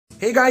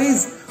Hey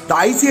guys, the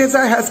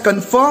ICSI has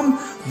confirmed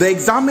the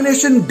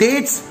examination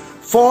dates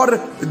for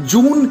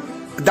June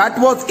that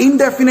was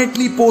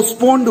indefinitely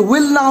postponed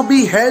will now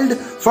be held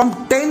from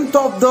 10th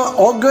of the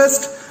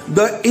August.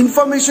 The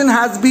information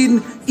has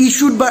been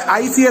issued by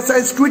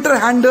ICSI's Twitter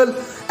handle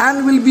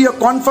and will be a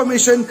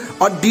confirmation.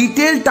 A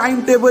detailed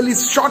timetable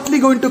is shortly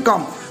going to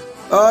come.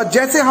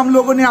 जैसे हम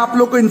लोगों ने आप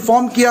लोग को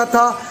inform किया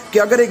था कि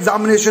अगर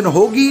एग्जामिनेशन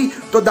होगी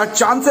तो the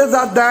chances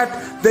are that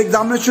the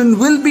examination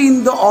will be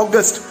in the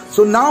August.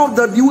 So now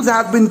the news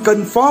has been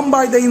confirmed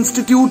by the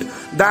institute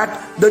that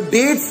the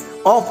dates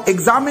of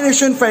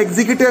examination for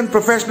executive and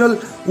professional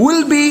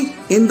will be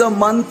in the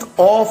month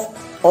of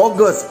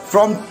August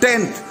from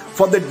 10th.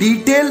 For the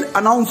detailed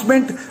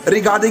announcement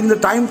regarding the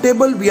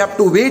timetable, we have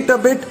to wait a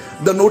bit.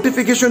 The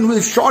notification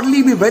will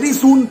shortly be very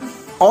soon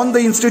on the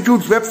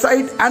institute's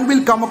website and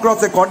will come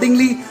across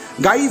accordingly.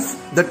 Guys,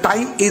 the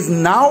time is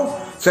now.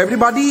 So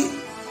everybody,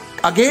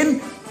 again,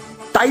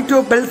 tight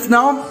your belts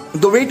now.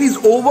 The wait is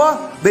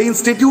over. The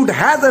institute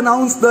has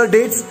announced the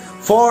dates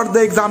for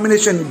the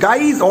examination.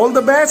 Guys, all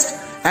the best.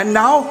 And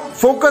now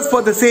focus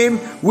for the same.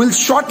 We'll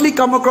shortly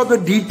come across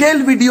a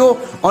detailed video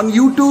on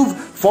YouTube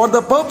for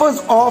the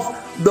purpose of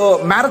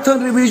the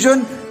marathon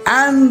revision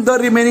and the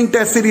remaining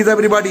test series,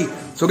 everybody.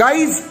 So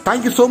guys,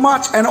 thank you so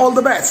much and all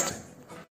the best.